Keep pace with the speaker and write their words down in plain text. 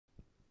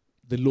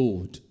The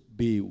Lord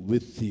be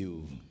with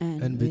you.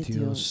 And with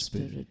your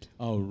spirit.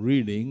 Our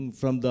reading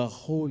from the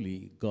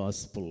Holy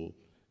Gospel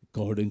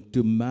according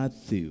to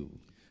Matthew.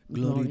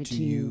 Glory to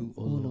you,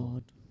 O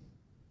Lord.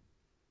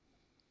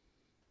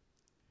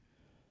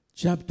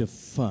 Chapter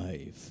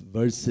 5,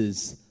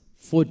 verses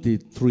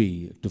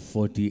 43 to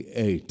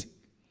 48.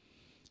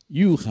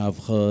 You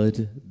have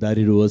heard that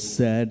it was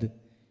said,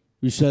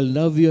 "You shall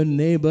love your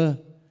neighbor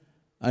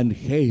and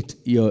hate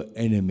your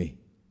enemy."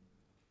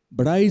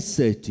 But I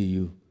say to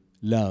you,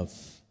 love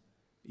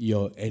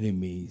your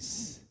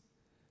enemies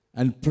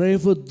and pray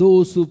for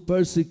those who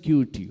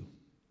persecute you,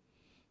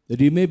 that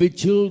you may be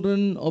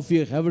children of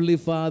your heavenly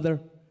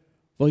Father,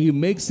 for he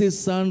makes his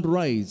sun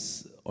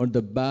rise on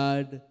the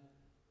bad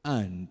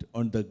and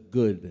on the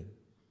good,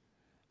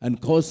 and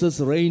causes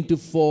rain to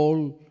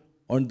fall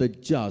on the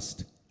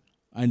just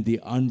and the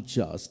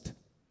unjust.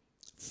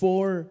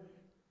 For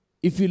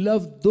if you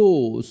love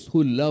those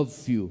who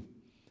love you,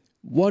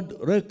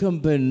 what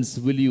recompense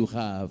will you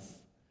have?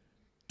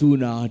 Do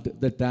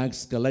not the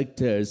tax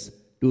collectors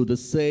do the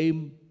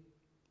same?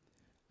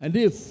 And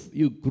if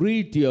you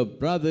greet your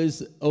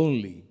brothers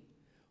only,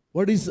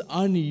 what is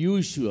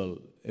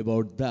unusual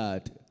about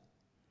that?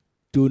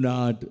 Do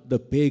not the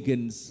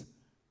pagans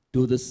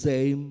do the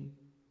same?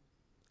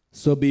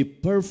 So be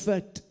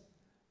perfect,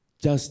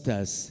 just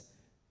as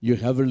your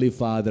heavenly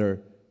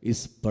Father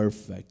is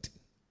perfect.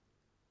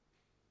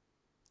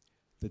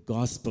 The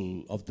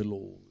Gospel of the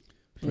Lord.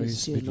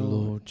 Praise be to the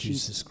Lord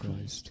Jesus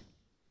Christ.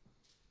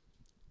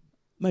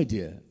 My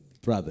dear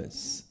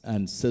brothers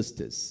and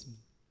sisters,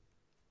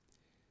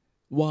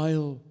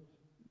 while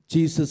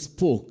Jesus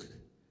spoke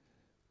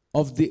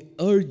of the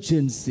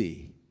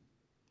urgency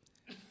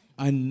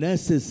and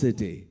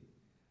necessity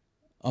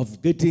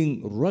of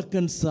getting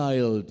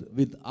reconciled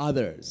with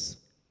others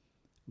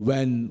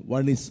when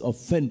one is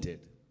offended,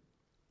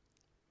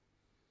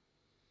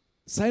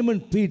 Simon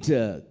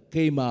Peter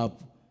came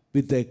up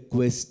with a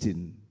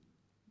question.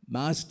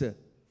 Master,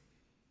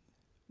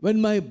 when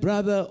my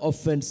brother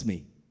offends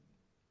me,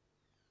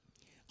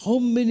 how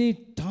many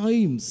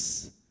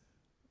times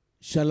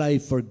shall I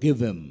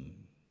forgive him?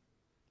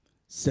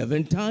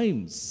 7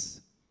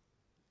 times.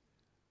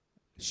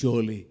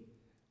 Surely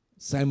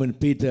Simon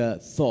Peter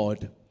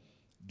thought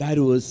that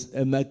was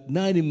a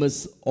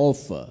magnanimous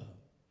offer.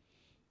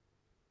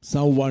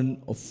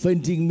 Someone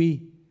offending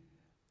me,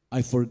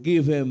 I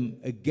forgive him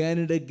again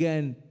and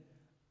again,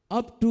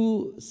 up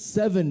to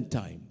 7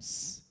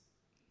 times.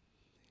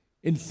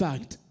 In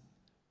fact,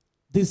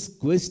 this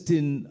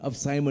question of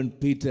Simon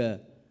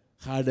Peter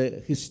had a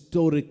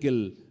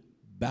historical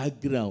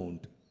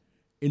background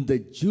in the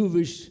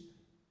Jewish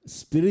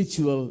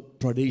spiritual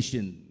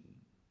tradition.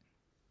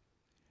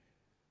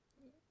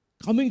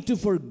 Coming to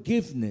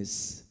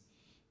forgiveness,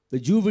 the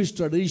Jewish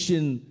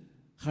tradition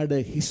had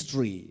a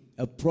history,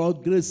 a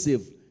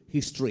progressive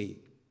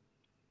history.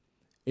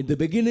 In the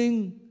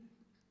beginning,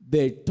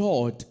 they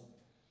taught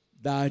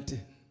that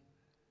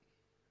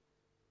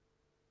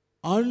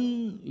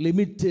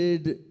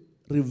unlimited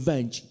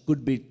revenge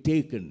could be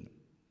taken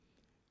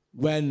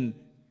when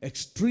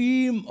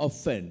extreme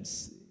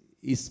offense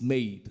is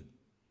made.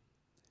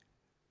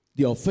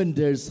 The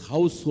offender's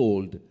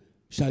household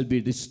shall be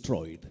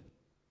destroyed.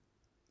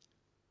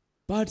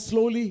 But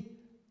slowly,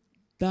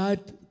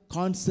 that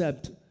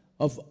concept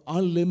of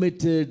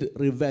unlimited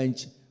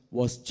revenge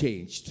was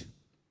changed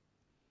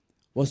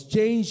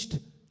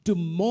to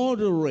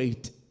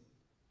moderate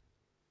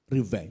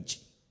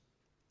revenge.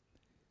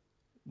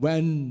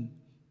 When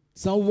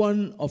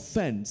someone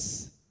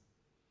offends,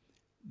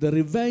 the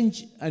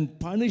revenge and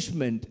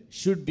punishment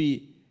should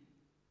be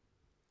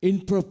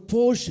in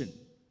proportion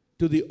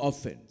to the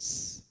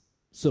offense.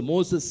 So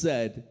Moses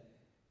said,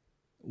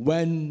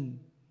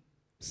 when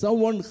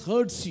someone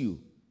hurts you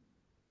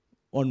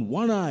on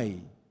one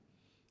eye,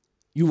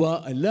 you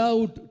are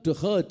allowed to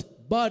hurt,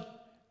 but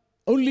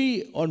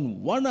only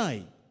on one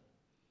eye,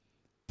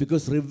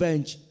 because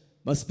revenge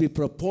must be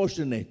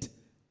proportionate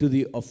to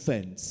the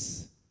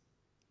offense.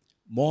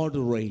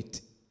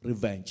 Moderate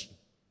revenge.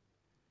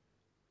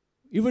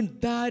 Even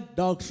that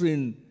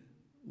doctrine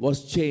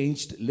was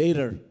changed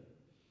later,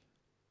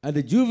 and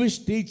the Jewish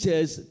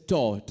teachers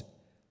taught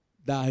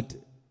that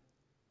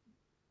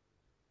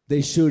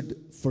they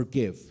should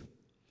forgive.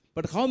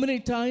 But how many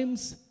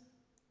times?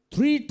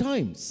 3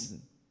 times.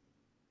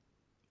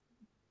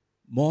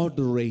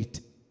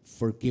 Moderate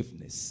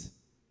forgiveness.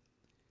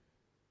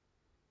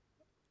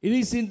 It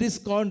is in this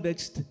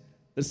context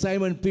that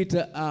Simon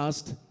Peter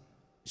asked,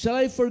 "Shall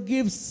I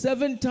forgive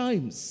 7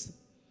 times?"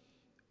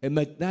 A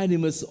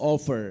magnanimous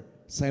offer,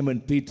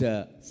 Simon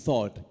Peter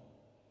thought.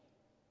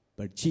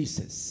 But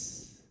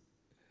Jesus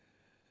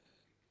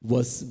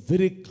was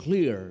very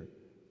clear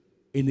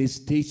in his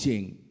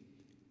teaching.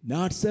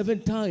 Not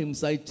 7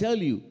 times, I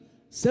tell you,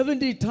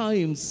 70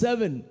 times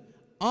 7,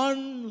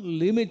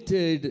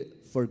 unlimited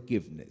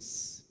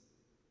forgiveness.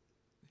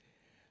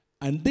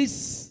 And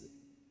this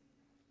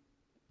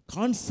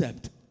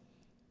concept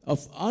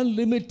of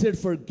unlimited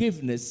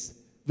forgiveness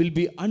will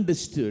be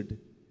understood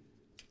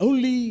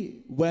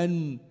only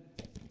when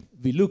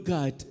we look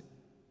at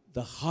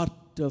the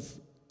heart of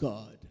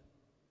God.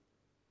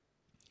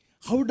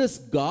 How does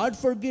God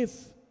forgive?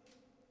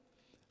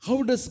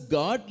 How does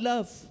God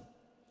love?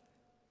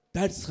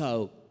 That's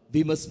how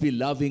we must be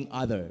loving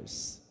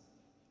others.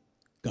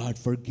 God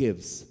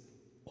forgives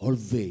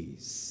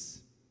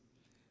always.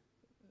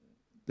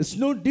 There's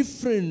no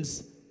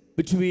difference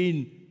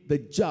between the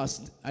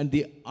just and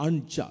the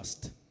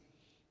unjust.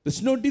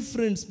 There's no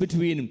difference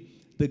between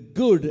the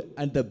good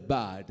and the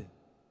bad.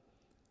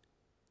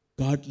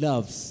 God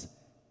loves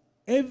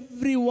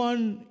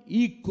everyone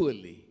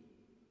equally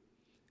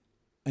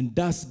and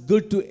does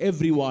good to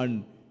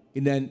everyone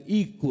in an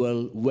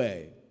equal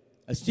way.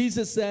 As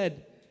Jesus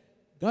said,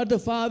 God the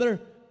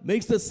Father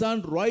makes the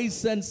sun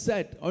rise and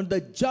set on the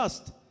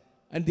just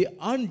and the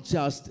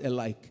unjust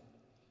alike.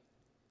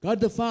 God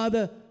the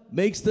Father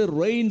makes the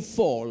rain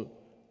fall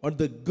on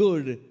the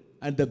good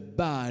and the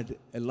bad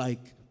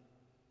alike.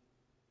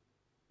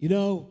 You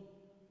know,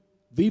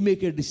 we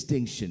make a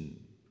distinction.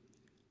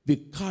 We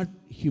cut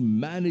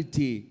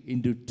humanity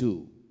into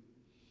two,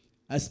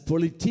 as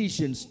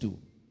politicians do.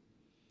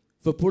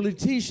 For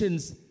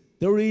politicians,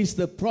 there is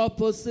the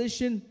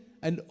proposition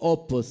and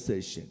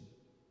opposition.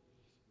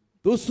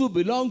 Those who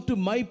belong to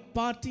my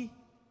party,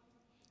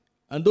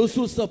 and those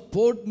who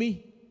support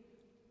me,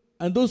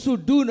 and those who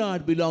do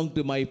not belong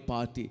to my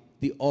party,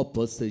 the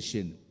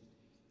opposition.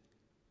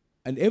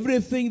 And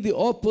everything the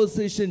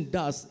opposition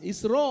does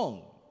is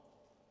wrong,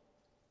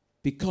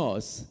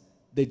 because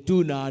they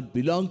do not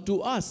belong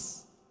to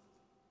us.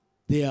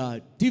 They are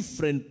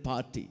different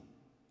party.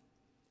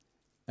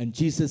 And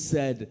Jesus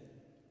said,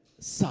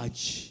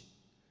 such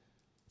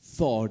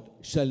thought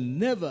shall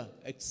never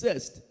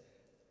exist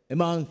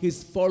among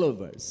his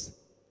followers.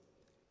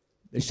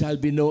 There shall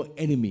be no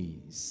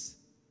enemies.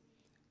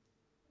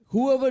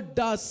 Whoever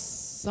does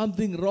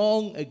something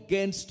wrong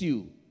against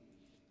you,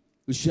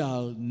 you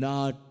shall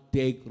not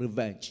take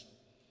revenge,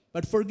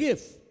 but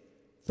forgive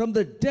from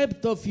the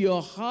depth of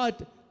your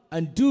heart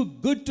and do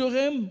good to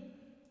him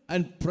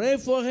and pray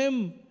for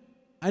him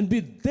and be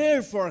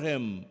there for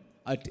him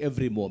at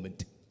every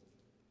moment.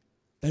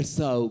 That's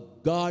how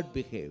God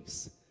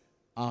behaves.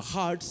 Our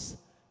hearts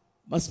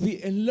must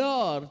be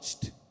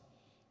enlarged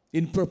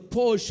in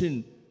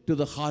proportion to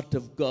the heart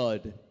of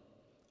God,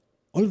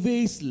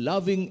 always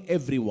loving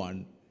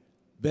everyone,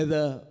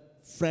 whether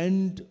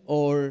friend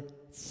or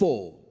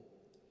foe.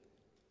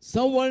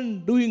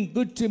 Someone doing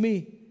good to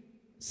me,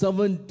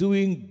 someone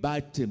doing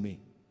bad to me.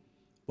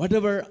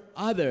 Whatever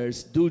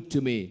others do to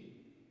me,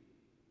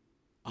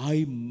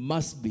 I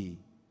must be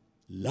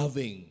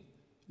loving.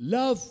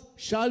 Love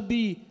shall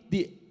be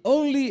the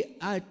only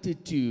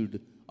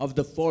attitude of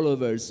the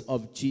followers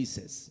of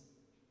Jesus.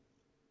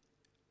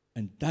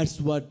 And that's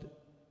what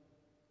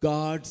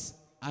God's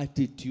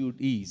attitude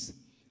is.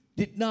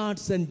 Did not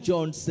St.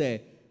 John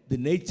say, the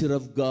nature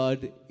of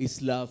God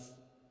is love?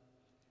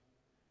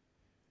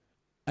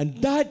 And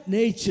that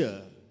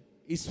nature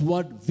is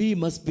what we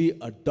must be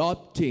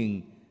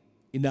adopting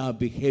in our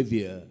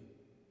behavior.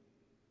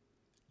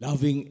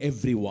 Loving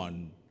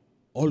everyone,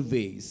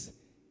 always,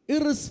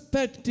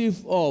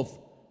 irrespective of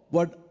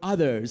what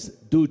others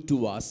do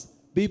to us.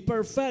 Be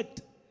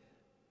perfect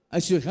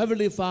as your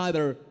Heavenly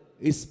Father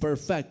is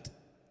perfect.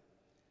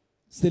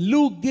 St.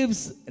 Luke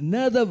gives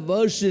another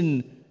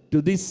version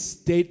to this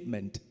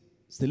statement.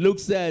 St. Luke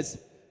says,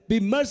 be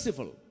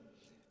merciful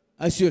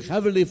as your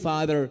Heavenly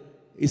Father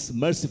is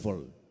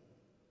merciful.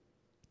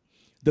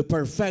 The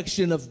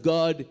perfection of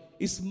God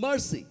is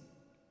mercy.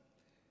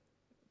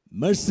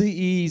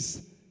 Mercy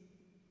is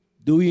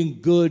doing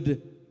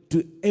good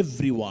to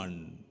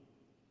everyone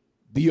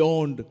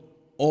beyond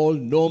all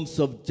norms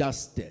of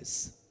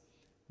justice.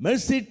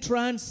 Mercy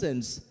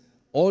transcends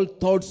all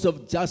thoughts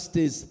of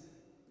justice,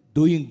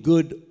 doing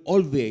good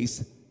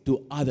always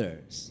to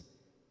others.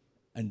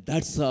 And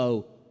that's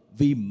how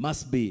we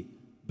must be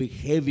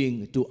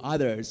behaving to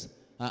others.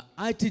 Our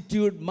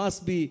attitude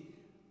must be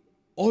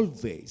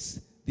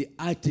always the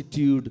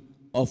attitude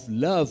of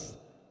love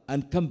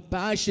and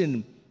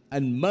compassion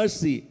and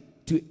mercy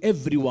to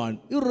everyone,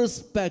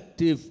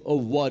 irrespective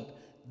of what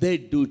they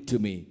do to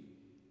me.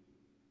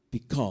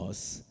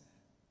 Because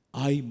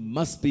I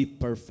must be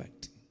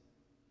perfect,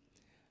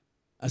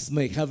 as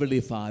my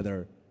Heavenly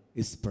Father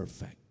is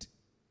perfect.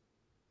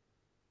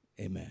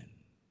 Amen.